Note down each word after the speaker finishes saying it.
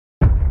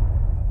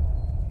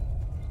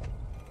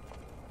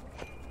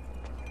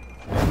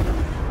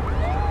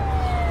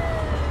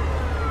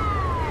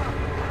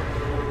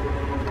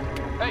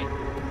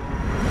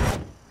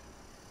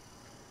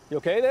You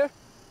okay there?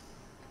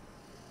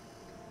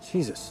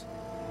 Jesus.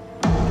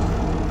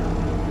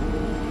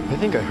 I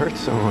think I hurt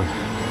someone.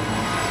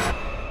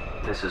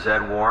 This is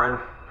Ed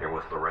Warren, here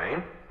with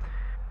Lorraine.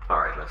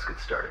 All right, let's get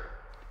started.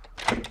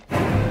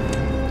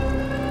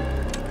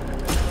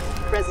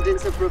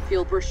 Residents of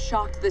Brookfield were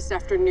shocked this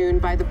afternoon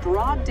by the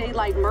broad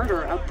daylight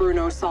murder of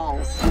Bruno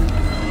Sauls.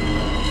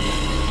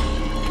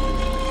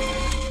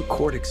 The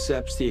court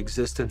accepts the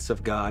existence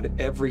of God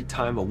every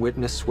time a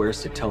witness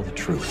swears to tell the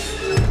truth.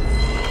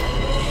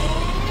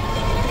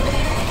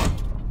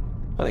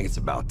 I think it's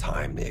about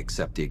time they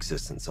accept the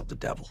existence of the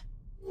devil.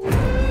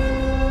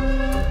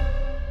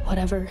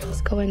 Whatever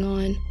is going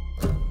on,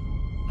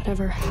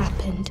 whatever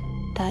happened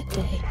that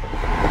day,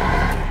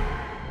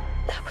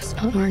 that was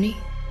not Arnie.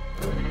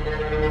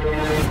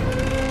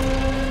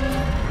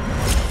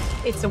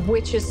 It's a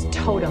witch's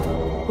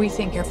totem. We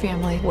think your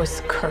family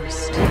was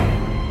cursed.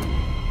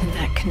 And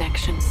that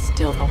connection's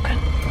still open.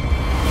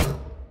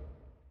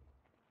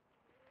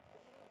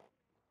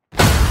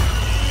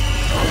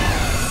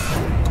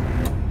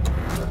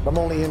 I'm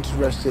only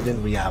interested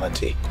in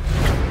reality.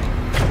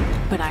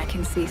 But I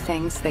can see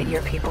things that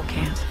your people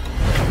can't.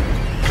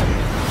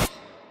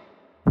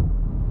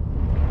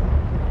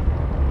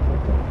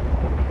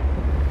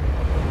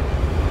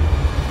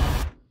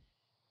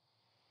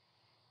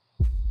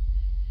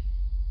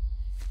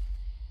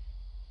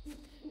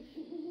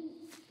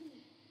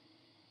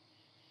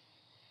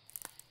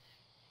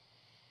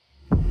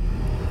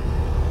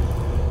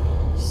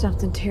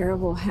 Something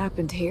terrible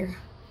happened here.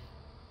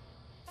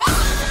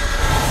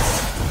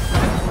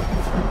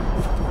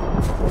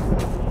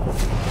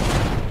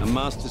 A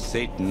master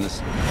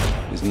Satanist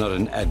is not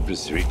an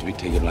adversary to be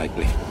taken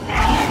lightly.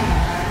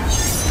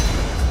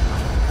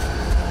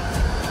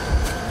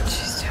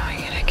 She's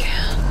doing it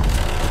again.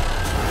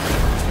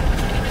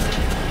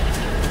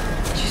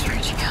 She's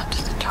reaching out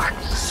to the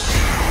darkness.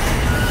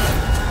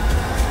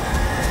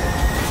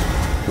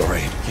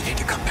 Lorraine, you need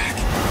to come back.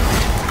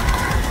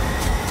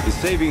 Is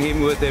saving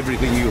him worth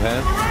everything you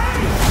have?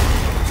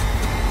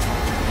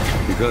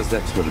 Because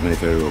that's what it may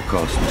very well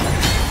cost.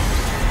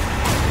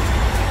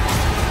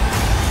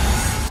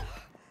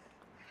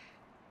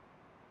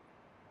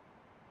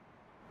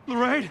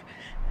 Lorraine,